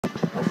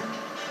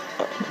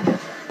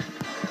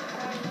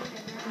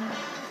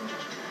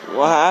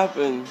What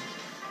happened?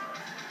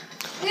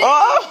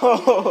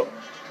 Oh!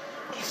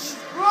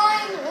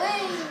 Ryan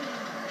Lane.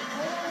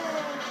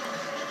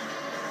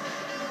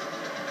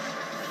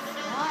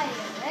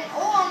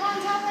 Oh, I'm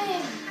on top of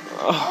him.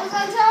 I was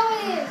on top of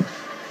him.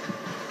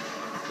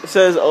 It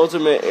says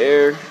Ultimate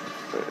Air.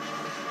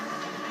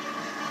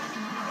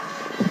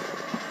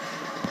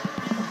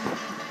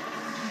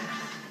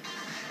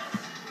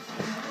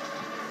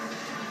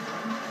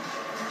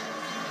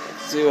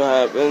 Let's see what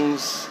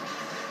happens.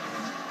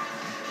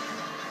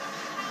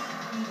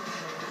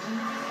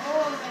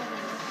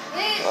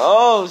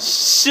 Oh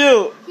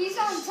shoot! He's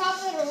on top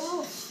of the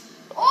roof.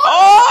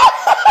 Oh!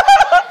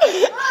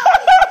 He's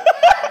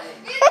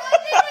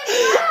under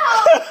the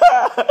ground.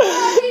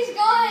 Oh, he's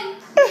gone.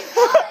 He's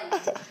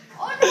gone.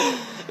 Oh no!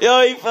 Yo,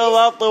 he fell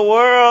out the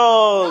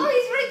world. No,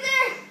 he's right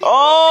there.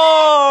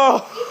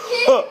 Oh!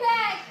 He came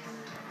back.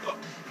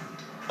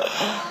 Oh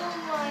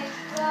my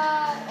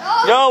god!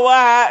 Oh! Yo, what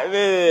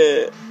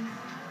happened?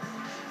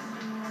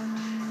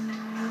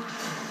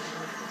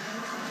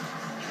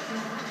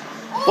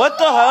 What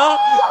the hell?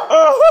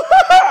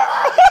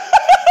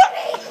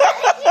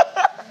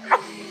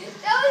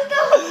 That was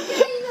the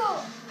volcano.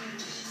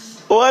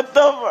 What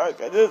the fuck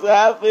just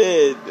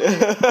happened?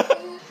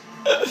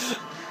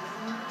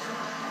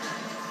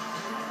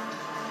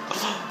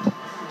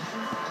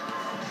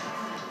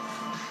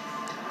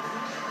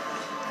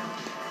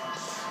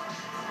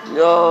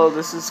 Yo,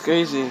 this is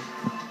crazy.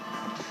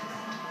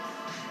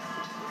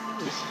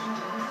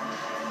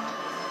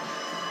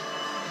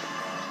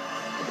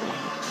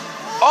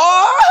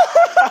 Oh!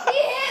 He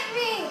hit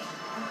me.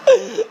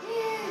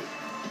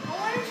 I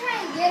want to try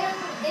and get him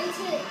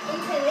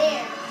into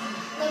there.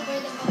 Look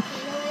where the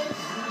volcano is.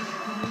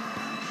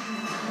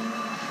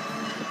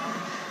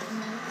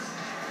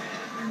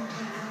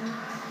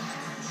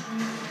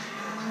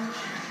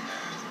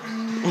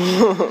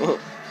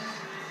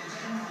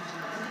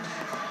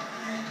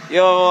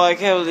 Yo, I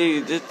can't believe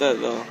you did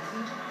that though.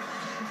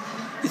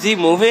 Is he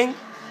moving? Yeah.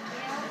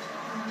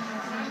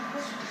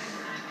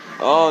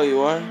 Oh,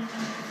 you are? Going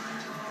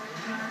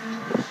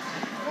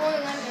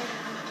under.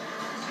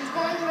 He's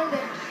going under.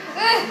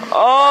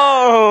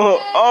 Oh!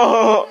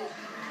 Oh!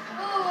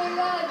 Oh my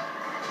god.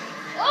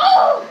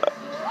 Oh!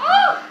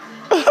 Oh!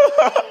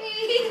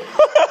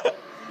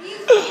 He's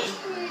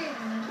pushing me.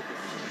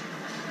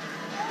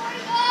 Oh my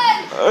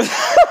god.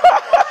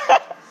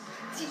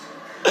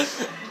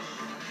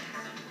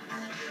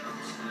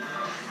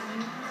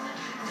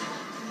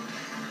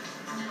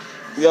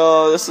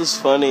 Yo, this is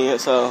funny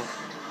as hell.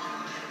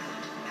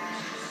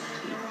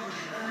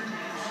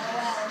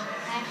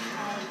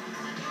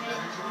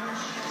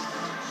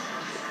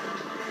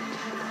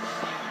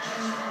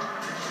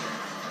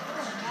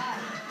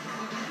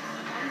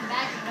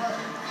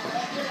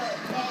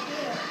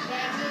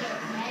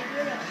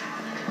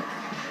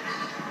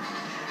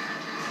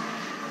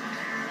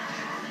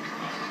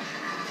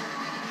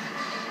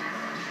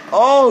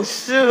 Oh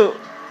shoot!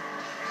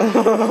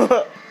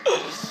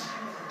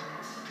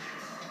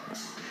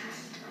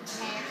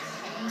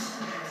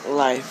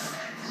 Life.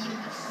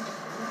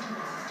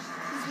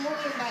 He's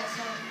moving by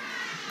himself.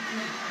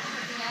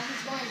 Now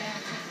he's going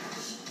down.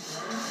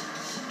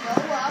 Go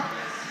up.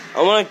 I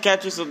want to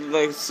catch you something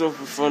like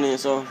super funny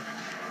so.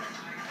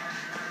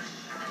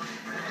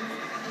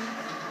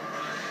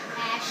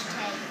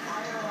 Hashtag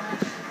follow up.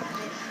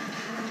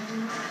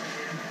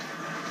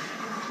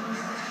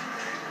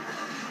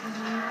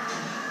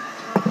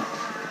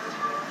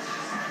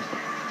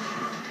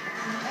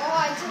 Oh,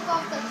 I took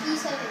off the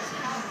piece of his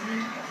house.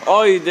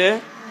 Oh, you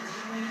did?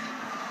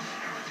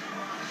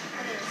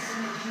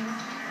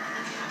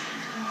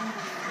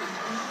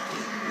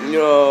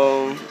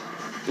 Yo.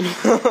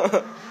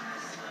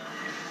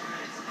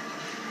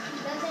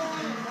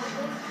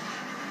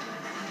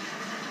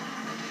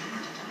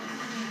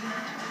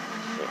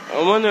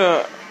 I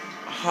wonder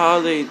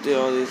how they do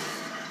all this.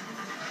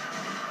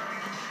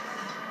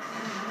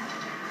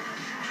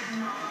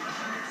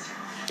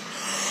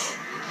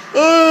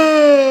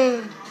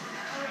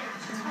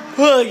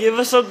 Give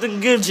us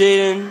something good,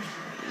 Jaden.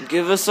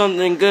 Give us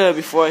something good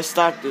before I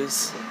stop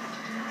this.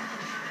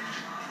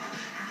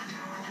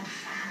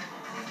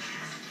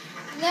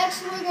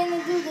 Next, we're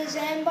gonna do the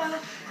Zamba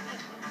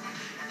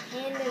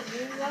and the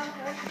Zumba.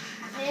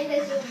 And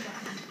the Zumba.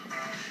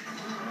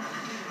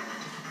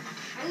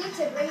 I need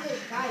to bring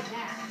this guy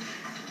back.